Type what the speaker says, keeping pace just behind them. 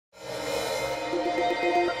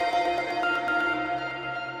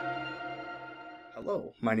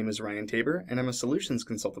Hello, my name is Ryan Tabor, and I'm a solutions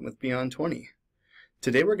consultant with Beyond 20.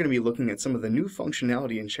 Today we're going to be looking at some of the new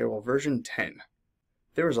functionality in Cherwell version 10.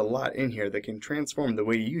 There is a lot in here that can transform the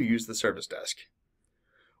way you use the service desk.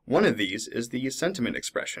 One of these is the sentiment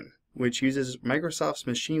expression, which uses Microsoft's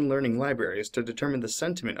machine learning libraries to determine the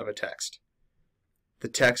sentiment of a text. The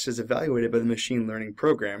text is evaluated by the machine learning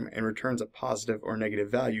program and returns a positive or negative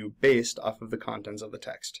value based off of the contents of the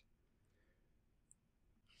text.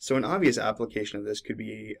 So an obvious application of this could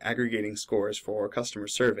be aggregating scores for customer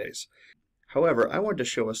surveys. However, I wanted to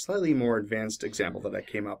show a slightly more advanced example that I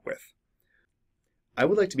came up with. I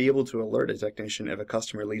would like to be able to alert a technician if a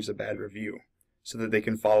customer leaves a bad review, so that they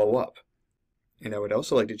can follow up. And I would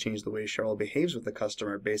also like to change the way Cherwell behaves with the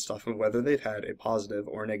customer based off of whether they've had a positive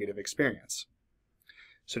or negative experience.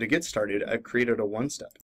 So to get started, I've created a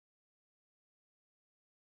one-step.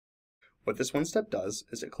 What this one-step does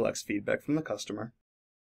is it collects feedback from the customer,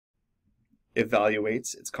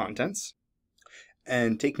 evaluates its contents,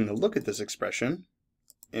 and taking a look at this expression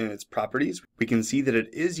in its properties, we can see that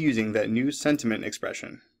it is using that new sentiment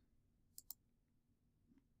expression.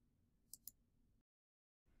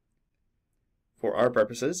 For our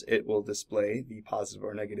purposes, it will display the positive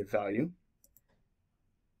or negative value,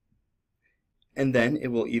 and then it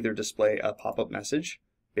will either display a pop-up message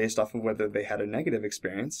based off of whether they had a negative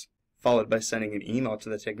experience, followed by sending an email to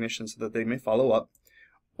the technician so that they may follow up,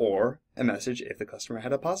 or a message if the customer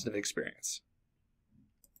had a positive experience.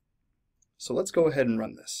 So let's go ahead and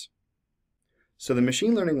run this. So the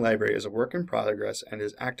machine learning library is a work in progress and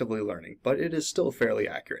is actively learning, but it is still fairly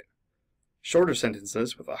accurate. Shorter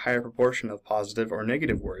sentences with a higher proportion of positive or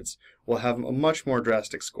negative words will have a much more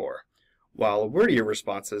drastic score, while wordier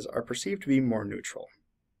responses are perceived to be more neutral.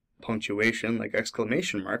 Punctuation, like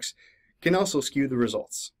exclamation marks, can also skew the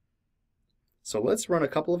results. So let's run a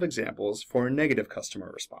couple of examples for a negative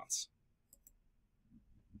customer response.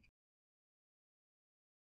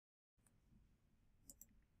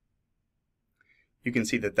 You can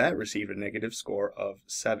see that that received a negative score of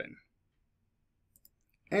 7.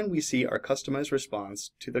 And we see our customized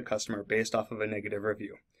response to the customer based off of a negative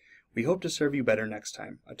review. We hope to serve you better next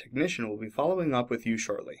time. A technician will be following up with you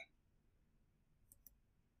shortly.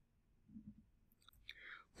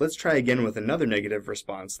 Let's try again with another negative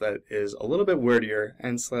response that is a little bit wordier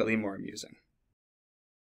and slightly more amusing.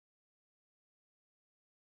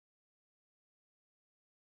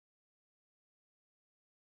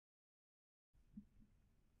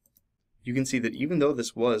 You can see that even though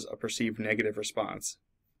this was a perceived negative response,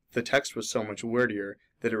 the text was so much wordier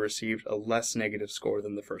that it received a less negative score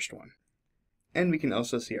than the first one. And we can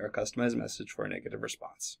also see our customized message for a negative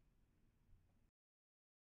response.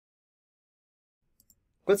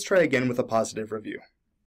 Let's try again with a positive review.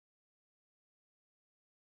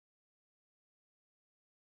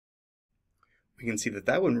 We can see that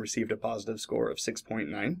that one received a positive score of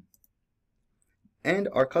 6.9. And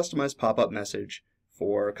our customized pop-up message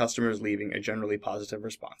for customers leaving a generally positive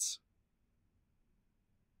response.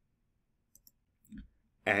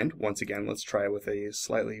 And once again, let's try with a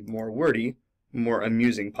slightly more wordy, more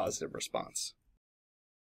amusing positive response.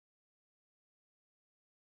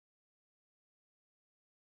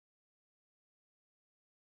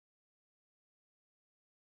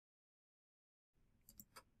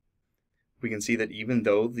 We can see that even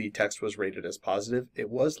though the text was rated as positive, it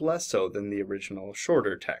was less so than the original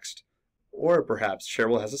shorter text. Or perhaps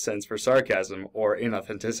Cherwell has a sense for sarcasm or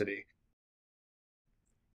inauthenticity.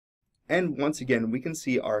 And once again, we can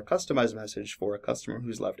see our customized message for a customer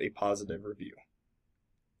who's left a positive review.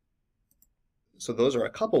 So those are a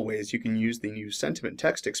couple ways you can use the new sentiment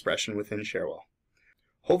text expression within Cherwell.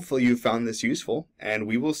 Hopefully you found this useful, and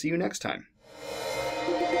we will see you next time.